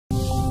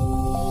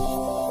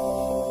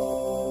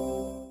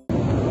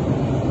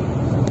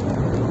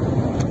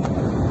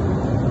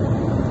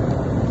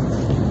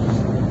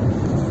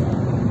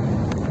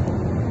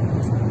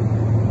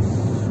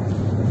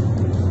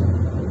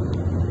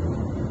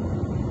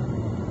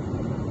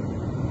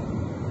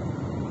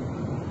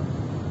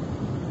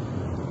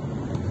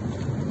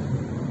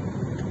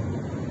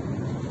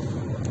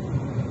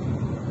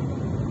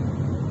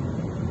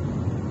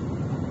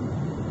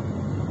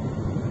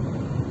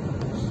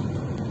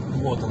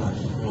колонна.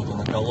 Вот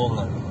она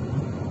колонна.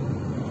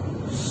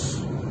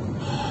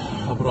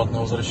 Обратно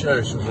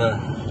возвращаюсь, уже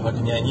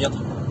огня нет.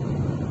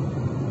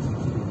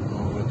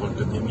 Уже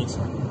только дымится.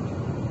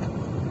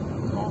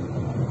 Но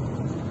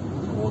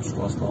вот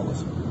что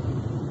осталось.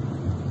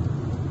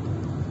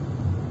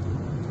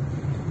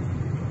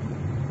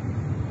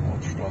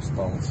 Вот что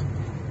осталось.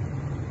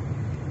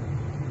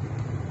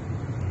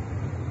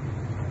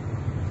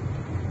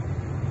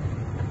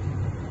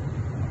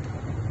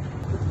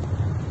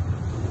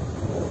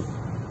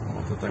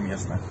 Вот это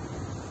место,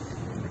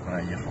 где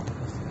проехал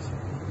здесь.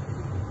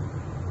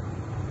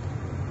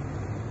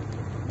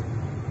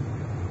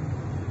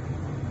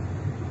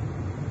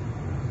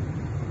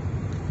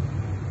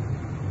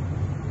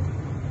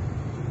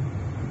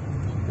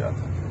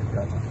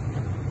 Ребята,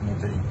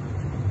 внутри.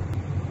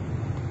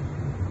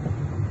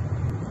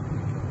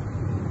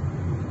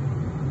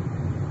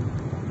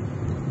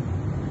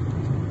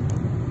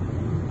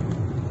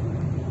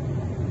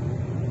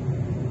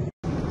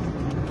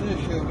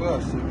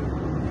 Нифига себе.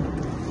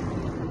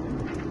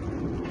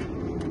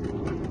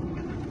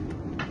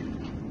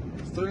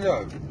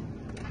 Стреляют.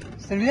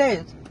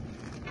 Стреляют?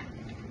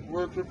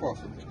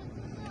 Боеприпасы.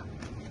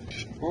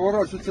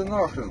 Поворачивайте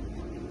нахрен.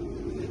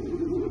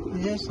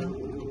 Ясно.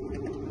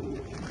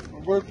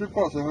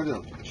 Боеприпасы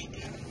горят.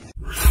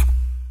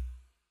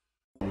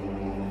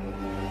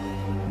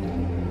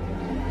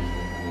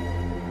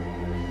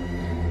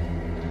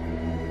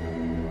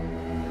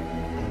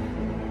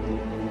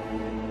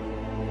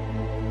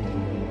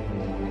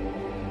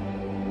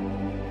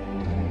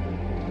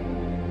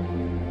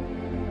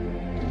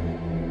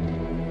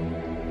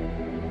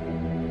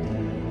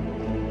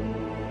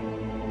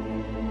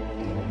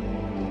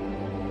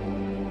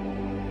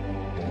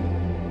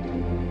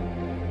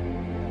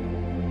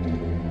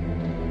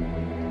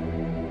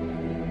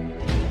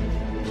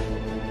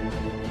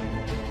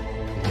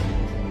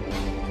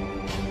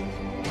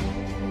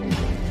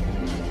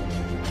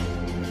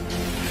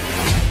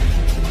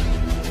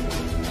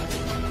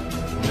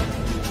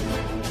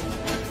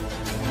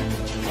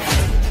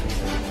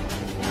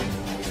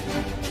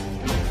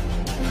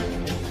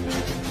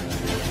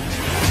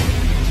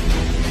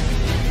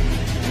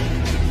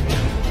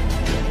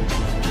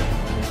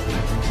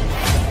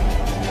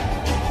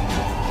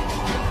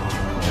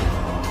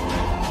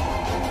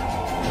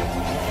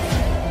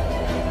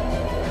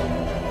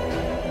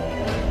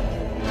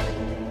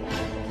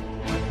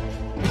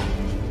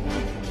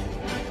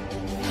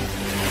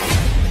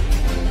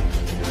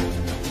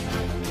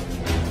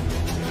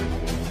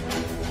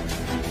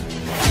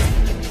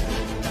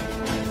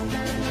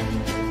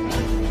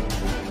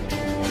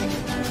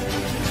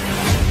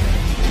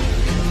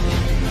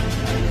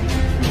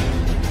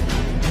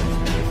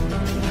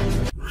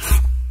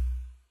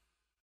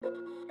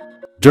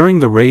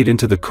 During the raid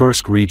into the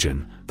Kursk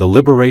region, the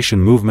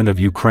liberation movement of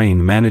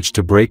Ukraine managed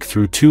to break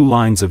through two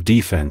lines of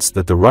defense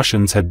that the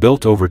Russians had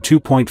built over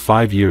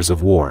 2.5 years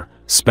of war,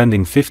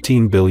 spending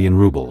 15 billion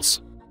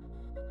rubles.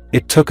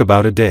 It took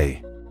about a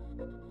day.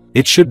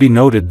 It should be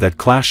noted that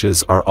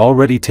clashes are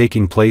already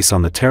taking place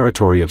on the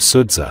territory of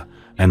Sudza,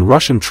 and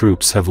Russian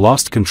troops have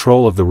lost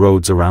control of the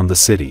roads around the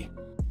city.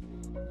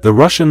 The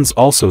Russians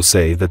also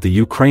say that the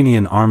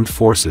Ukrainian armed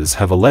forces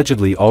have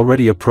allegedly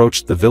already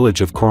approached the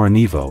village of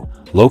Koronivo,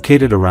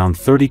 located around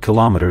 30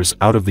 kilometers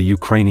out of the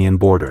Ukrainian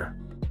border.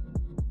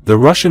 The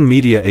Russian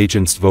media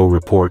agents VO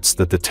reports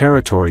that the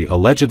territory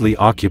allegedly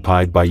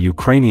occupied by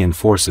Ukrainian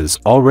forces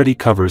already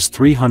covers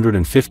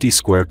 350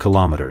 square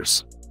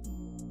kilometers.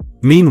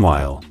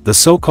 Meanwhile, the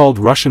so-called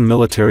Russian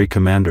military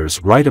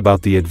commanders write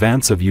about the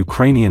advance of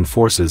Ukrainian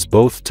forces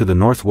both to the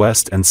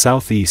northwest and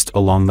southeast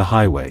along the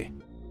highway.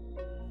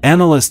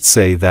 Analysts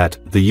say that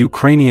the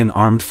Ukrainian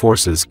armed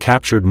forces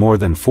captured more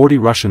than 40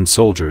 Russian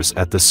soldiers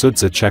at the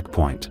Sudza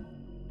checkpoint.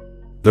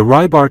 The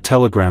Rybar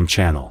Telegram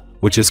channel,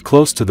 which is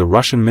close to the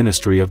Russian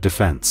Ministry of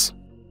Defense,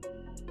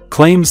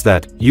 claims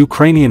that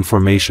Ukrainian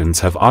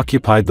formations have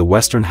occupied the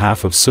western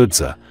half of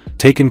Sudza,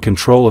 taken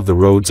control of the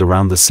roads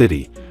around the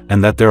city,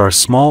 and that there are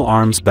small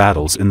arms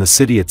battles in the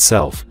city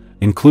itself,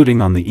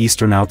 including on the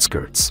eastern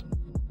outskirts.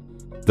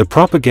 The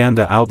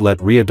propaganda outlet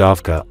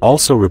Ryadovka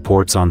also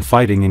reports on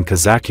fighting in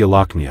Kazakya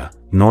Lokhnya,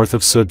 north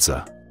of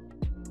Sudza.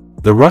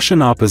 The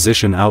Russian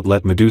opposition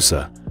outlet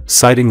Medusa,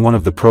 citing one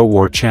of the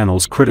pro-war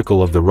channels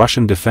critical of the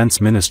Russian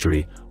Defense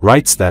Ministry,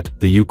 writes that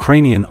the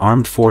Ukrainian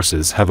armed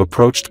forces have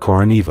approached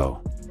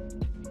Koronivo.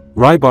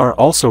 Rybar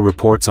also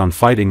reports on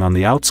fighting on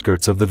the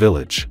outskirts of the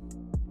village.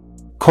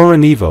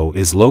 Koronivo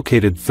is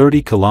located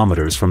 30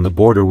 kilometers from the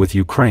border with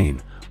Ukraine,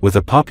 with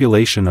a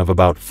population of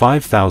about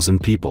 5,000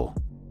 people.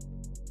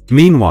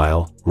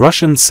 Meanwhile,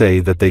 Russians say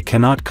that they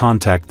cannot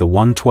contact the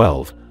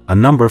 112, a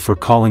number for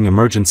calling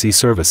emergency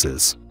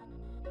services.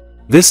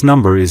 This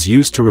number is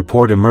used to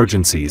report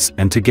emergencies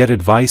and to get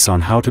advice on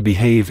how to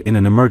behave in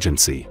an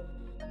emergency.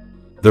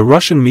 The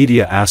Russian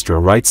media Astra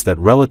writes that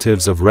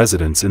relatives of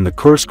residents in the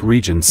Kursk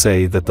region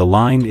say that the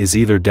line is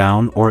either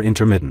down or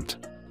intermittent.